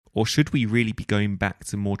Or should we really be going back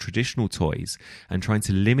to more traditional toys and trying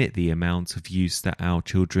to limit the amount of use that our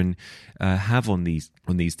children have on these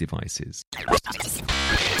devices?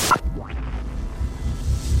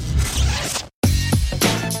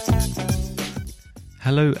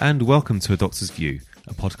 Hello and welcome to A Doctor's View,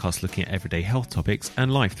 a podcast looking at everyday health topics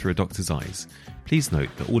and life through a doctor's eyes. Please note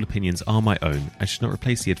that all opinions are my own and should not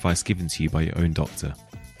replace the advice given to you by your own doctor.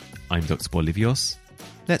 I'm Dr. Bolivios.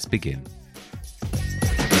 Let's begin.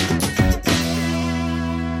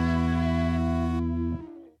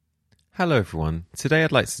 Hello everyone. Today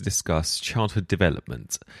I'd like to discuss childhood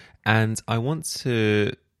development, and I want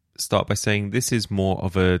to start by saying this is more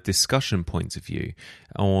of a discussion point of view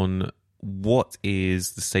on what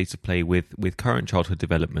is the state of play with current childhood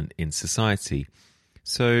development in society.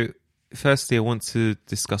 So firstly, I want to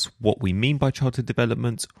discuss what we mean by childhood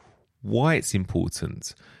development, why it's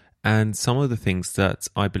important, and some of the things that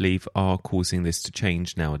I believe are causing this to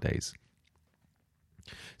change nowadays.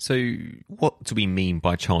 So what do we mean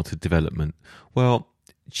by childhood development? Well,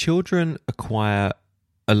 children acquire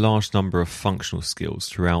a large number of functional skills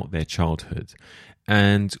throughout their childhood,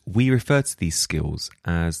 and we refer to these skills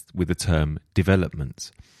as with the term development.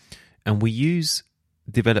 And we use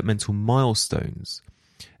developmental milestones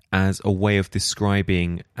as a way of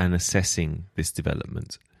describing and assessing this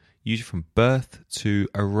development, usually from birth to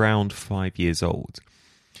around 5 years old.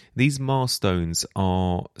 These milestones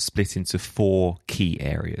are split into 4 key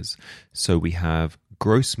areas. So we have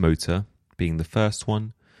gross motor being the first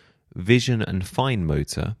one, vision and fine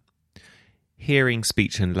motor, hearing,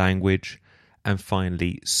 speech and language, and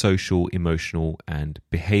finally social, emotional and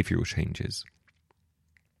behavioural changes.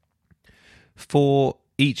 For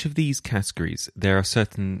each of these categories, there are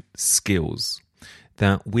certain skills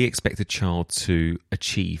that we expect a child to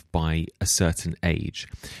achieve by a certain age.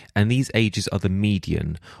 And these ages are the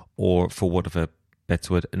median, or for want of a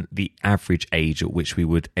better word, the average age at which we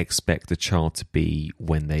would expect a child to be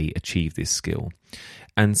when they achieve this skill.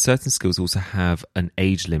 And certain skills also have an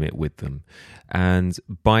age limit with them. And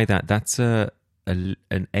by that, that's an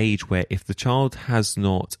age where if the child has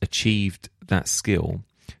not achieved that skill,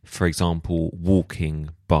 for example, walking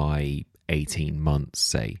by 18 months,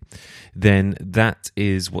 say, then that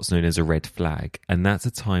is what's known as a red flag. And that's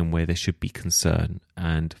a time where there should be concern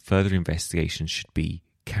and further investigation should be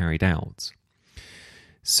carried out.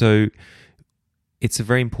 So it's a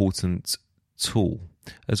very important tool,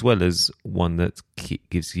 as well as one that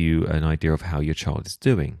gives you an idea of how your child is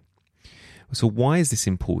doing. So why is this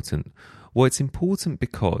important? Well, it's important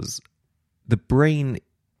because the brain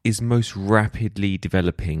is most rapidly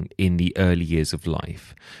developing in the early years of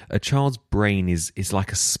life. A child's brain is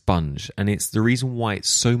like a sponge, and it's the reason why it's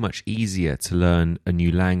so much easier to learn a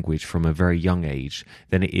new language from a very young age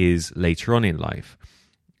than it is later on in life.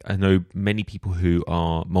 I know many people who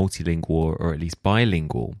are multilingual or at least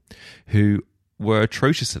bilingual who were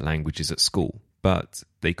atrocious at languages at school, but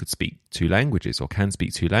they could speak 2 languages or can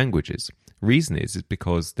speak 2 languages. Reason is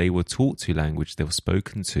because they were taught 2 languages, they were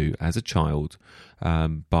spoken to as a child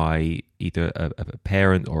by either a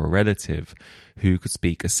parent or a relative who could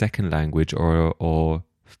speak a second language or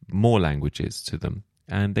more languages to them.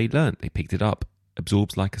 And they learned, they picked it up,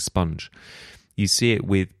 absorbs like a sponge. You see it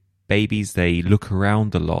with babies, they look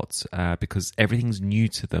around a lot because everything's new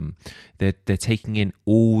to them. They're taking in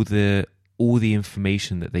all the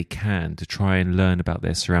information that they can to try and learn about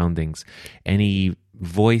their surroundings. Any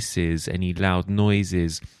voices, any loud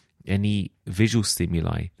noises, any visual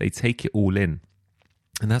stimuli, they take it all in.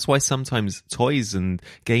 And that's why sometimes toys and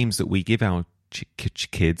games that we give our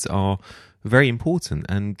kids are very important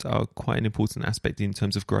and are quite an important aspect in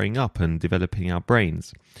terms of growing up and developing our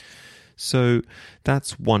brains. So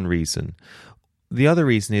that's one reason. The other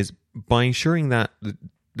reason is by ensuring that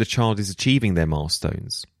the child is achieving their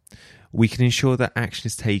milestones, we can ensure that action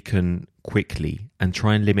is taken quickly and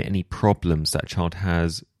try and limit any problems that a child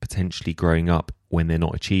has potentially growing up when they're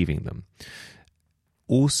not achieving them.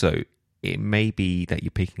 Also, it may be that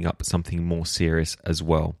you're picking up something more serious as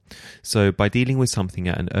well. So by dealing with something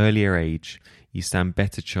at an earlier age, you stand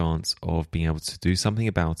better chance of being able to do something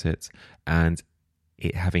about it and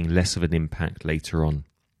it having less of an impact later on.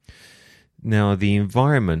 Now, the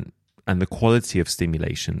environment and the quality of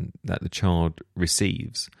stimulation that the child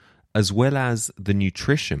receives, as well as the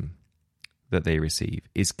nutrition that they receive,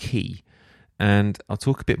 is key. And I'll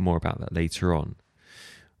talk a bit more about that later on.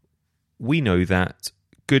 We know that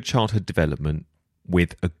good childhood development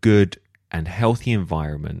with a good and healthy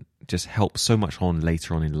environment just helps so much on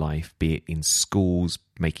later on in life, be it in schools,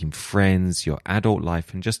 making friends, your adult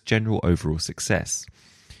life, and just general overall success.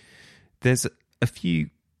 There's a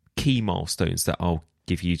few key milestones that I'll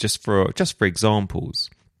give you just for examples.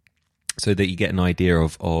 so that you get an idea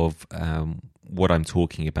of what I'm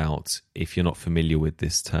talking about if you're not familiar with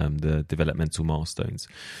this term, the developmental milestones.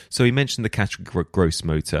 So we mentioned the category gross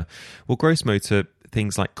motor. Well, gross motor,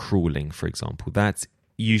 things like crawling, for example, that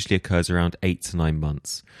usually occurs around 8 to 9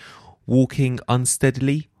 months. Walking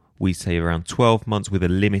unsteadily, we say around 12 months, with a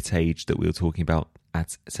limit age that we were talking about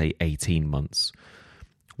at, say, 18 months.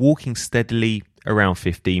 Walking steadily, around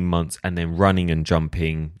 15 months, and then running and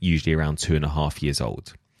jumping, usually around 2.5 years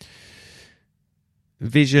old.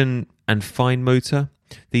 Vision and fine motor,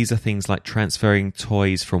 these are things like transferring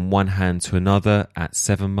toys from one hand to another at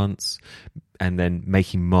 7 months, and then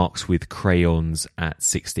making marks with crayons at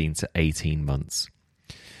 16 to 18 months.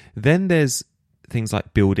 Then there's things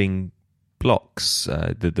like building blocks,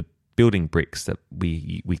 the building bricks that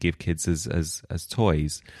we give kids as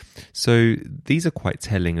toys. So these are quite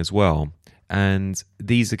telling as well. And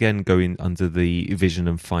these again go in under the vision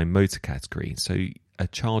and fine motor category. So a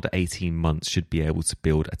child at 18 months should be able to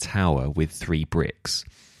build a tower with 3 bricks.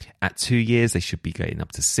 At 2 years, they should be getting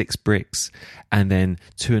up to 6 bricks. And then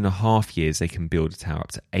 2.5 years, they can build a tower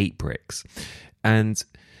up to 8 bricks. And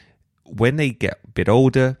when they get a bit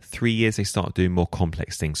older, 3 years, they start doing more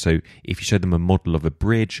complex things. So if you show them a model of a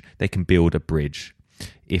bridge, they can build a bridge.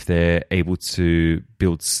 If they're able to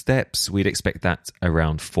build steps, we'd expect that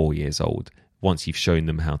around 4 years old, once you've shown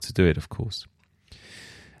them how to do it, of course.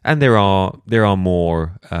 And there are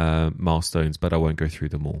more milestones, but I won't go through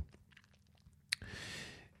them all.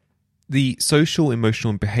 The social,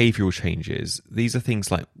 emotional, and behavioural changes, these are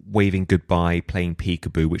things like waving goodbye, playing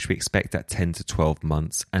peekaboo, which we expect at 10 to 12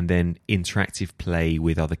 months, and then interactive play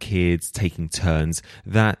with other kids, taking turns.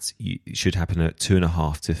 That should happen at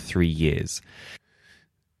 2.5 to 3 years.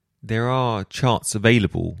 There are charts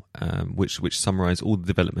available which summarise all the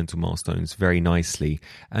developmental milestones very nicely,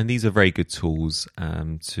 and these are very good tools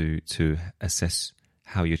to assess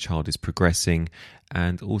how your child is progressing,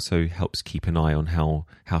 and also helps keep an eye on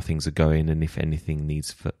how things are going and if anything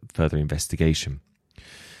needs further investigation.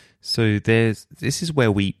 So this is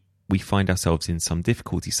where we find ourselves in some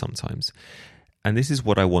difficulty sometimes, and this is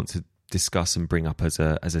what I want to discuss and bring up as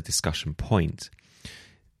a discussion point.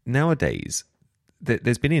 Nowadays,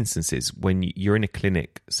 there's been instances when you're in a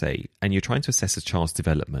clinic, say, and you're trying to assess a child's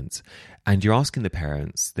development, and you're asking the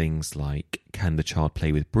parents things like, can the child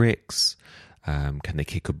play with bricks? Can they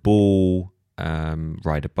kick a ball,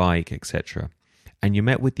 ride a bike, etc.? And you're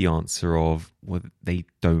met with the answer of, well, they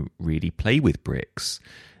don't really play with bricks.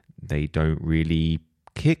 They don't really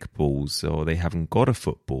kick balls, or they haven't got a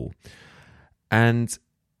football. And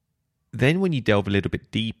then when you delve a little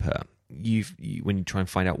bit deeper, when you try and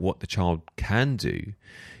find out what the child can do,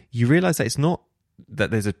 you realize that it's not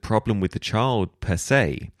that there's a problem with the child per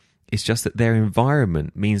se. It's just that their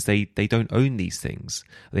environment means they don't own these things.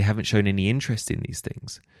 They haven't shown any interest in these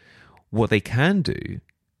things. What they can do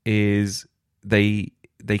is they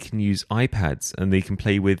can use iPads and they can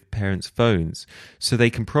play with parents' phones. So they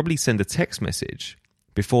can probably send a text message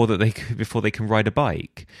before they can ride a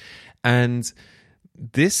bike. And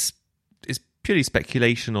this is purely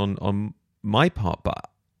speculation on my part, but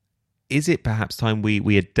is it perhaps time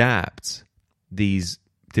we adapt these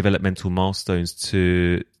developmental milestones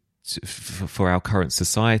for our current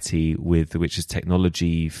society, which is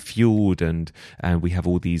technology fueled, and we have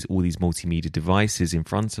all these multimedia devices in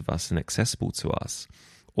front of us and accessible to us?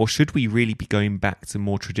 Or should we really be going back to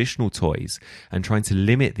more traditional toys and trying to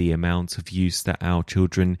limit the amount of use that our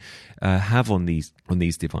children have on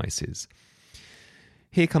these devices?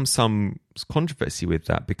 Here comes some controversy with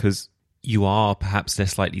that, because you are perhaps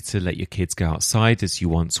less likely to let your kids go outside as you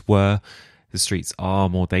once were. The streets are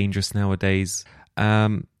more dangerous nowadays.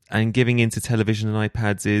 And giving into television and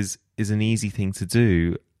iPads is an easy thing to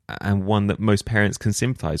do, and one that most parents can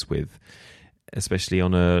sympathise with, especially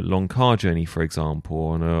on a long car journey, for example,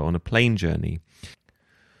 or on a plane journey.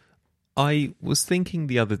 I was thinking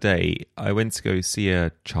the other day, I went to go see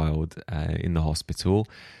a child in the hospital,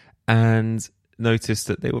 and noticed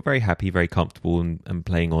that they were very happy, very comfortable, and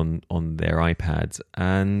playing on their iPads.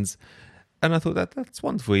 And I thought that's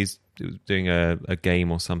wonderful. He's doing a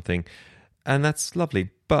game or something, and that's lovely.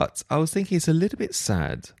 But I was thinking it's a little bit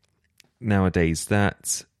sad nowadays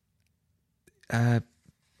that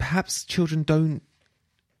perhaps children don't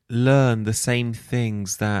learn the same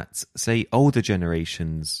things that, say, older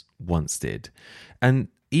generations once did. And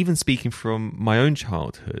even speaking from my own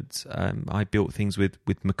childhood, I built things with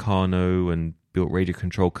Meccano and built radio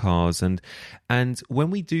control cars. And when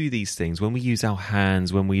we do these things, when we use our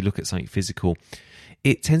hands, when we look at something physical,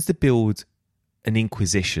 it tends to build an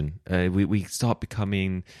inquisition. We start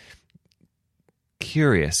becoming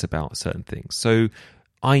curious about certain things. So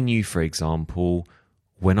I knew, for example,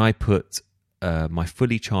 when I put my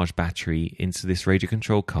fully charged battery into this radio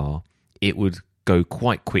control car, it would go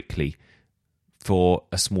quite quickly for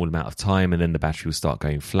a small amount of time, and then the battery would start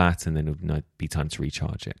going flat, and then it would be time to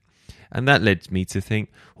recharge it. And that led me to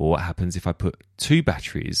think, well, what happens if I put two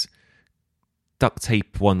batteries, duct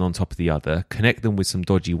tape one on top of the other, connect them with some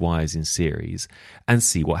dodgy wires in series, and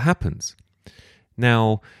see what happens?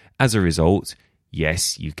 Now, as a result,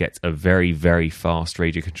 yes, you get a very, very fast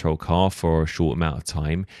radio control car for a short amount of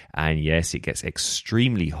time, and yes, it gets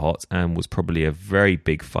extremely hot and was probably a very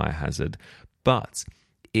big fire hazard, but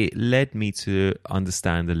it led me to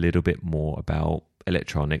understand a little bit more about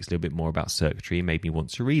electronics, a little bit more about circuitry, made me want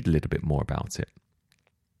to read a little bit more about it.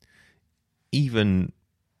 Even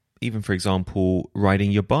for example,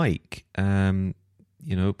 riding your bike, you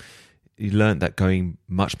learned that going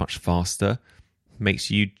much, much faster makes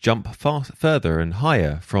you jump further and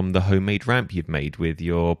higher from the homemade ramp you've made with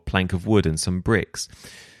your plank of wood and some bricks.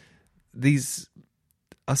 These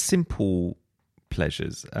are simple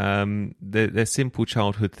pleasures. They're simple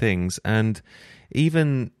childhood things, and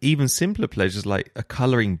even simpler pleasures like a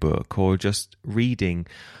colouring book or just reading.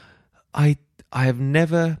 I have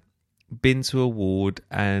never been to a ward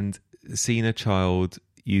and seen a child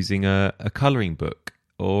using a colouring book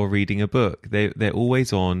or reading a book. They're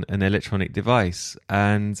always on an electronic device,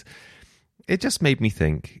 and it just made me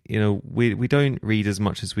think, we don't read as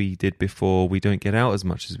much as we did before, we don't get out as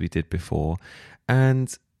much as we did before,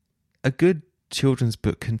 and a good children's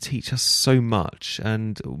book can teach us so much.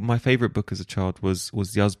 And my favourite book as a child was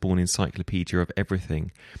the Usborne Encyclopedia of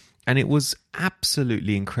Everything, and it was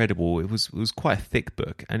absolutely incredible. It was quite a thick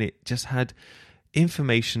book, and it just had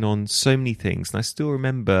information on so many things. And I still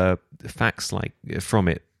remember facts like from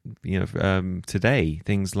it, today.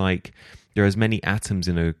 Things like there are as many atoms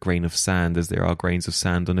in a grain of sand as there are grains of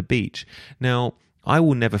sand on a beach. Now, I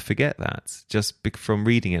will never forget that just from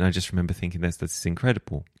reading it. And I just remember thinking that's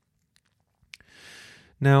incredible.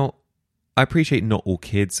 Now, I appreciate not all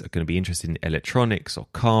kids are going to be interested in electronics or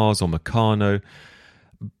cars or Meccano,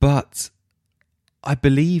 but I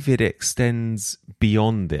believe it extends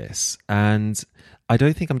beyond this. And I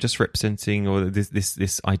don't think I'm just representing, or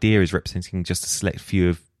this idea is representing just a select few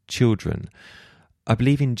of children. I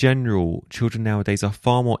believe in general, children nowadays are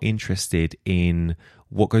far more interested in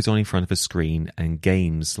what goes on in front of a screen and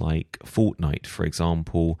games like Fortnite, for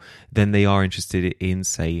example, than they are interested in,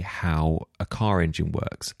 say, how a car engine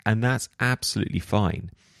works. And that's absolutely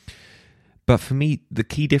fine. But for me, the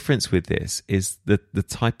key difference with this is the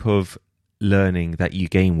type of learning that you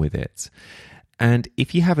gain with it. And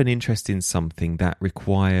if you have an interest in something that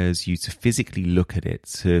requires you to physically look at it,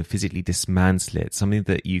 to physically dismantle it, something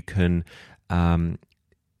that you can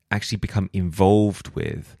actually become involved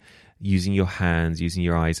with, using your hands, using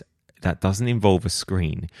your eyes, that doesn't involve a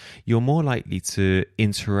screen, you're more likely to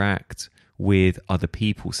interact with other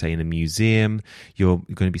people, say in a museum. You're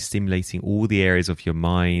going to be stimulating all the areas of your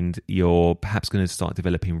mind. You're perhaps going to start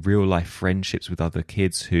developing real life friendships with other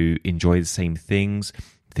kids who enjoy the same things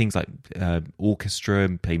like orchestra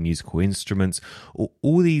and play musical instruments.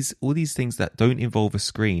 All these things that don't involve a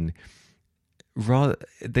screen, rather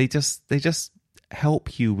they just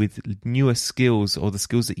help you with newer skills or the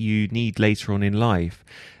skills that you need later on in life.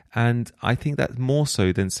 And I think that's more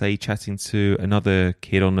so than, say, chatting to another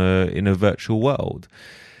kid in a virtual world.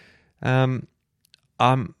 I'm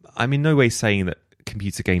in no way saying that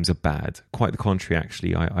computer games are bad. Quite the contrary,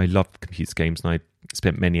 actually. I love computer games, and I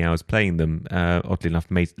spent many hours playing them, oddly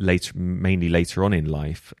enough, mainly later on in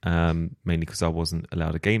life, mainly because I wasn't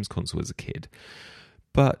allowed a games console as a kid.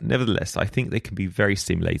 But nevertheless, I think they can be very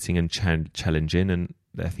stimulating and challenging, and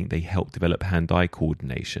I think they help develop hand-eye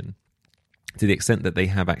coordination, to the extent that they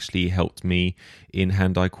have actually helped me in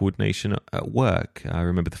hand-eye coordination at work. I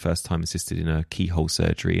remember the first time I assisted in a keyhole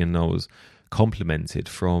surgery, and I was complimented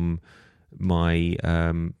from my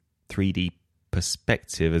 3D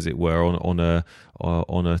perspective, as it were, on a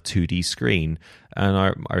 2D screen, and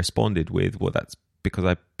I responded with, well, that's because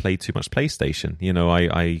I play too much PlayStation.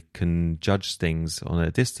 I can judge things on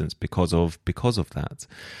a distance because of that.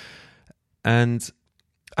 And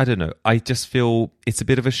I don't know, I just feel it's a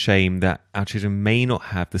bit of a shame that our children may not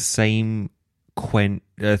have the same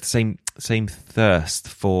thirst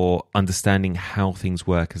for understanding how things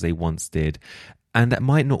work as they once did, and that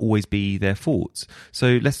might not always be their fault.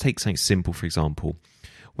 So let's take something simple, for example.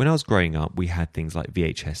 When I was growing up, we had things like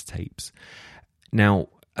VHS tapes. Now,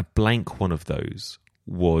 a blank one of those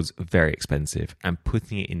was very expensive, and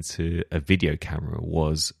putting it into a video camera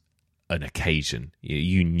was an occasion.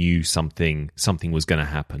 You knew something was going to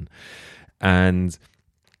happen. And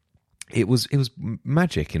it was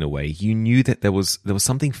magic in a way. You knew that there was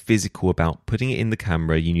something physical about putting it in the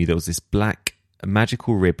camera. You knew there was this black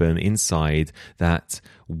magical ribbon inside that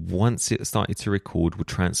once it started to record would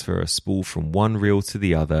transfer a spool from one reel to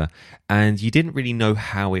the other, and you didn't really know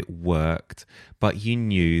how it worked, but you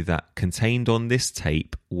knew that contained on this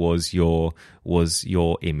tape was your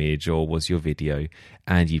image or was your video,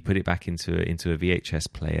 and you put it back into a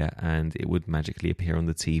VHS player and it would magically appear on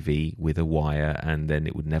the TV with a wire, and then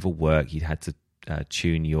it would never work. You'd had to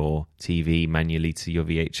tune your TV manually to your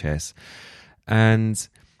VHS, and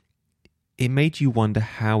it made you wonder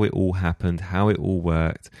how it all happened, how it all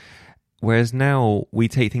worked. Whereas now we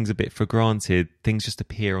take things a bit for granted. Things just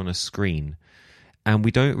appear on a screen, and we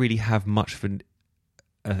don't really have much of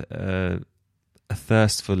a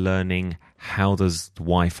thirst for learning how does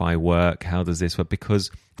Wi-Fi work, how does this work, because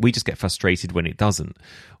we just get frustrated when it doesn't.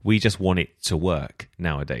 We just want it to work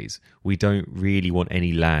nowadays. We don't really want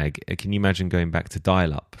any lag. Can you imagine going back to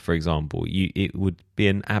dial-up, for example? It would be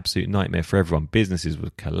an absolute nightmare for everyone. Businesses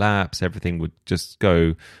would collapse. Everything would just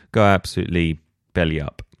go absolutely belly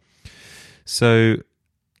up. So,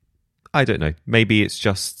 I don't know. Maybe it's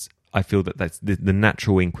just, I feel that that's the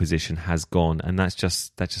natural inquisition has gone, and that's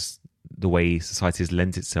just the way society has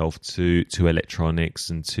lent itself to electronics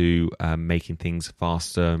and to making things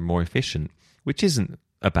faster and more efficient, which isn't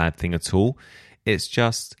a bad thing at all. It's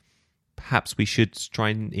just perhaps we should try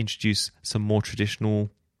and introduce some more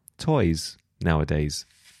traditional toys nowadays.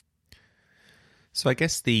 So I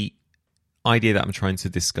guess the idea that I'm trying to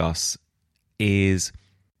discuss is,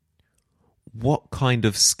 what kind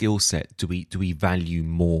of skill set do we value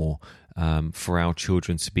more for our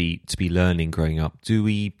children to be learning growing up? Do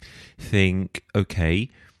we think, okay,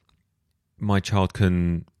 my child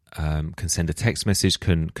can send a text message,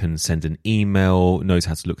 can send an email, knows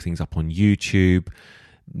how to look things up on YouTube.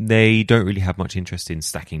 They don't really have much interest in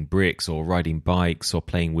stacking bricks or riding bikes or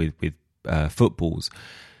playing with footballs.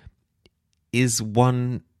 Is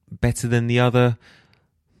one better than the other?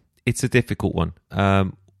 It's a difficult one.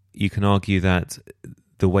 You can argue that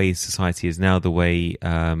the way society is now, the way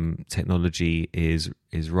technology is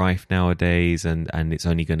rife nowadays, and it's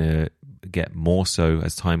only going to get more so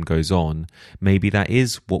as time goes on. Maybe that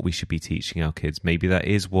is what we should be teaching our kids. Maybe that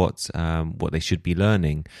is what they should be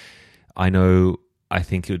learning. I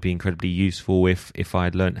think it would be incredibly useful if I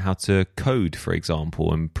had learned how to code, for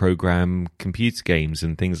example, and program computer games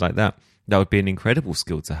and things like that. That would be an incredible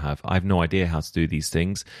skill to have. I have no idea how to do these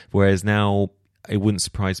things, whereas now it wouldn't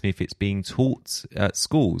surprise me if it's being taught at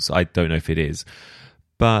schools. I don't know if it is,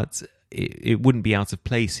 but it wouldn't be out of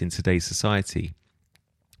place in today's society.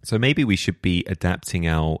 So maybe we should be adapting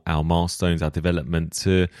our milestones, our development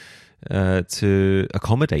to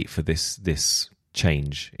accommodate for this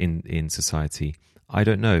change in society. I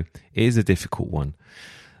don't know. It is a difficult one.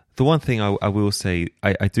 The one thing I will say,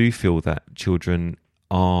 I do feel that children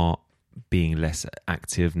are being less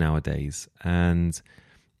active nowadays, and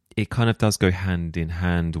it kind of does go hand in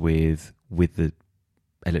hand with the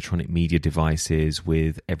electronic media devices,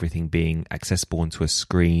 with everything being accessible onto a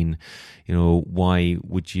screen. You know, why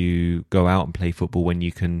would you go out and play football when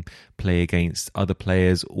you can play against other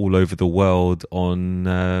players all over the world on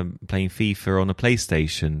playing FIFA on a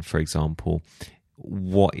PlayStation, for example?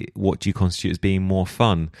 What do you constitute as being more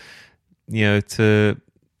fun? You know, to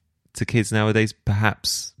kids nowadays,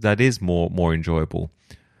 perhaps that is more enjoyable,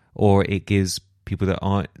 or it gives people that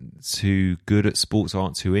aren't too good at sports,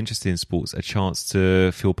 aren't too interested in sports, a chance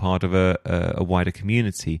to feel part of a wider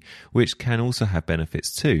community, which can also have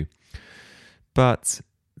benefits too. But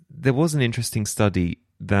there was an interesting study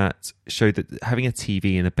that showed that having a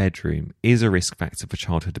TV in a bedroom is a risk factor for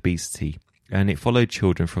childhood obesity, and it followed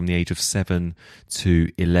children from the age of 7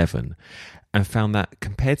 to 11 and found that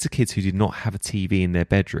compared to kids who did not have a TV in their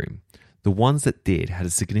bedroom, the ones that did had a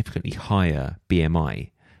significantly higher BMI.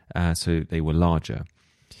 So they were larger.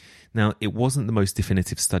 Now, it wasn't the most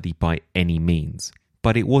definitive study by any means,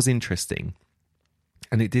 but it was interesting.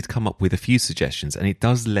 And it did come up with a few suggestions, and it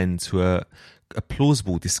does lend to a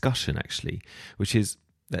plausible discussion, actually, which is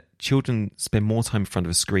that children spend more time in front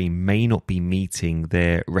of a screen may not be meeting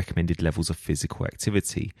their recommended levels of physical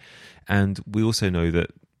activity. And we also know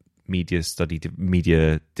that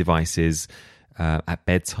media devices at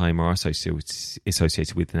bedtime are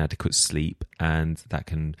associated with inadequate sleep, and that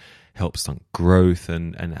can help stunt growth,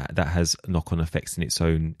 and that has knock-on effects in its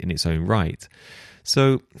own right.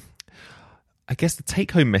 So I guess the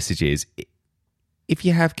take-home message is, if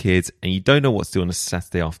you have kids and you don't know what to do on a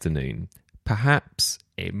Saturday afternoon, perhaps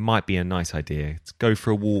it might be a nice idea to go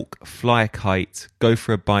for a walk, fly a kite, go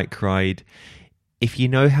for a bike ride. If you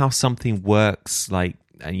know how something works, like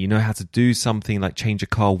and you know how to do something like change a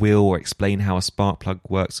car wheel or explain how a spark plug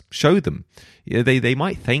works, show them. They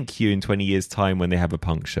might thank you in 20 years' time when they have a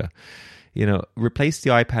puncture. Replace the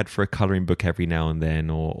iPad for a colouring book every now and then,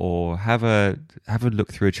 or have a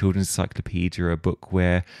look through a children's encyclopedia, a book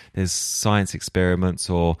where there's science experiments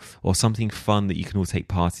or something fun that you can all take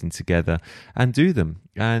part in together, and do them.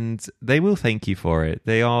 And they will thank you for it.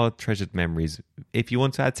 They are treasured memories. If you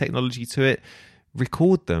want to add technology to it,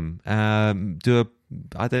 record them. I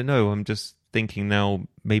don't know. I'm just thinking now.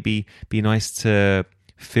 Maybe be nice to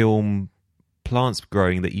film plants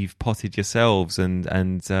growing that you've potted yourselves and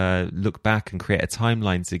look back and create a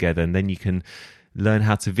timeline together, and then you can learn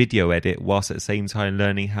how to video edit whilst at the same time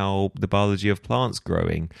learning how the biology of plants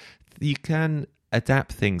growing. You can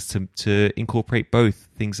adapt things to incorporate both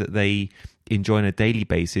things that they enjoy on a daily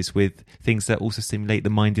basis with things that also stimulate the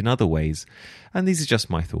mind in other ways. And these are just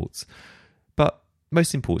my thoughts. But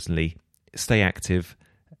most importantly, stay active.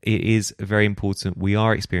 It is very important. We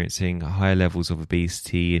are experiencing higher levels of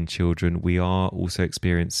obesity in children. We are also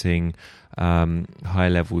experiencing higher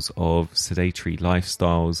levels of sedentary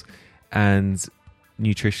lifestyles, and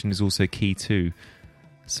nutrition is also key too.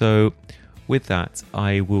 So with that,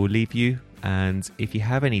 I will leave you. And if you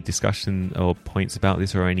have any discussion or points about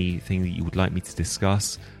this or anything that you would like me to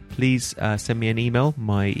discuss, please send me an email.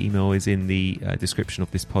 My email is in the description of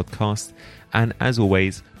this podcast. And as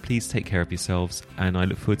always, please take care of yourselves, and I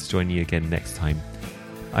look forward to joining you again next time.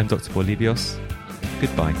 I'm Dr. Polybios.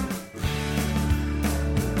 Goodbye.